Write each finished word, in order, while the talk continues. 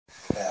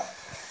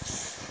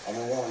Let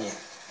me warn you.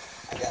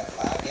 I got a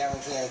 5-gallon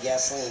can of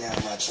gasoline out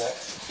of my truck.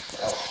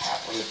 I'll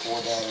happily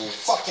pour down your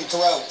fucking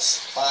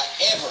throats if I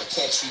ever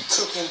catch you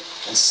cooking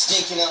and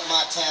stinking up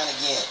my town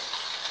again.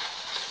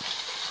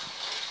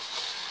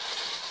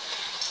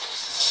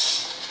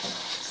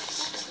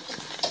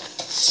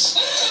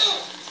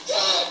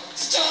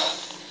 Stop!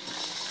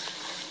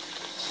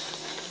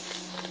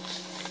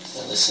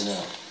 Now listen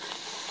up.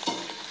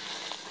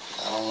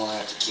 I don't want to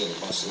have to kill a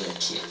bunch of little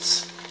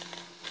kids.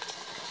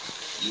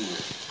 You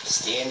will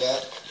stand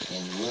up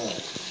and run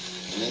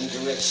in any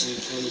direction you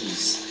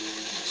please.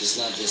 Just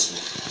not this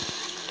one.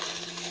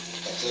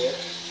 That clear?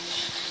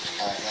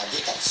 Alright, now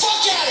get the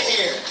fuck out of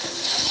here!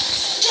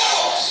 Go!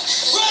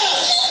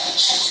 Run!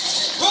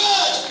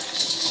 Run!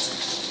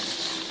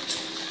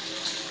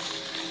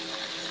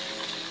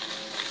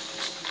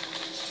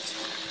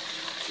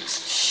 Piece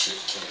of shit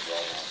can't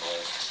right now, boy.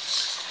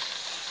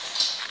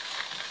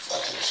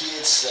 Fucking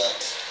kids suck.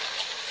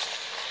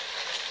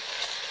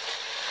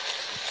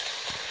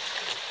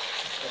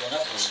 What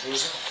happened,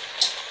 Bruiser?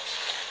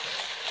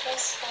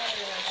 What's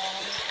funny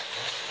about it?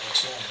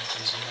 What's wrong?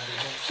 Nothing's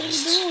What are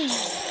you doing?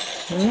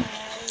 Hmm?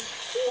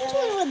 What are you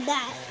doing with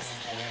that?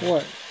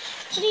 What?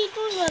 What are you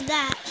doing with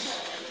that?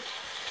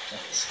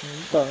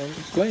 I'm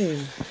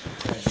playing.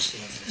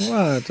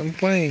 What? I'm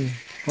playing.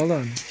 Hold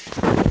on.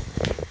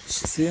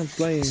 See, I'm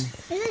playing.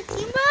 Is it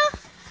Kimbo?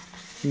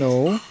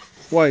 No.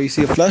 Why? You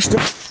see a flash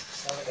there?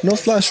 No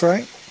flash,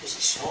 right? Was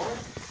he snoring?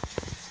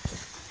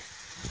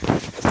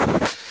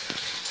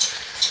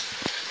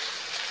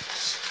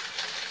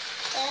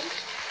 Dad?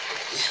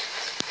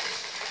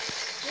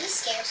 Are you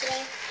scared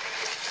today?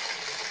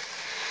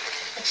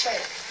 A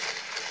trip.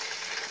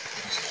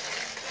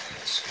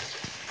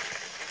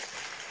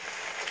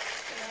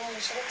 No,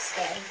 you should look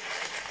scared.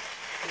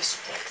 Let's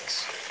support this.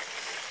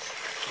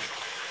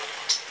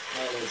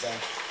 Now leave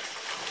that.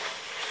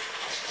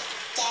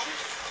 Dad,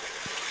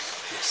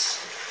 Yes.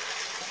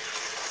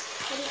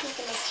 what do you think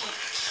of Miss Cat?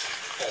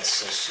 That's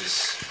so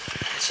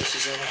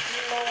she's alright.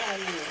 You know what I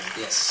mean.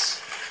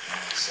 Yes.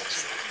 Such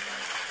a...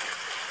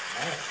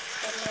 Alright.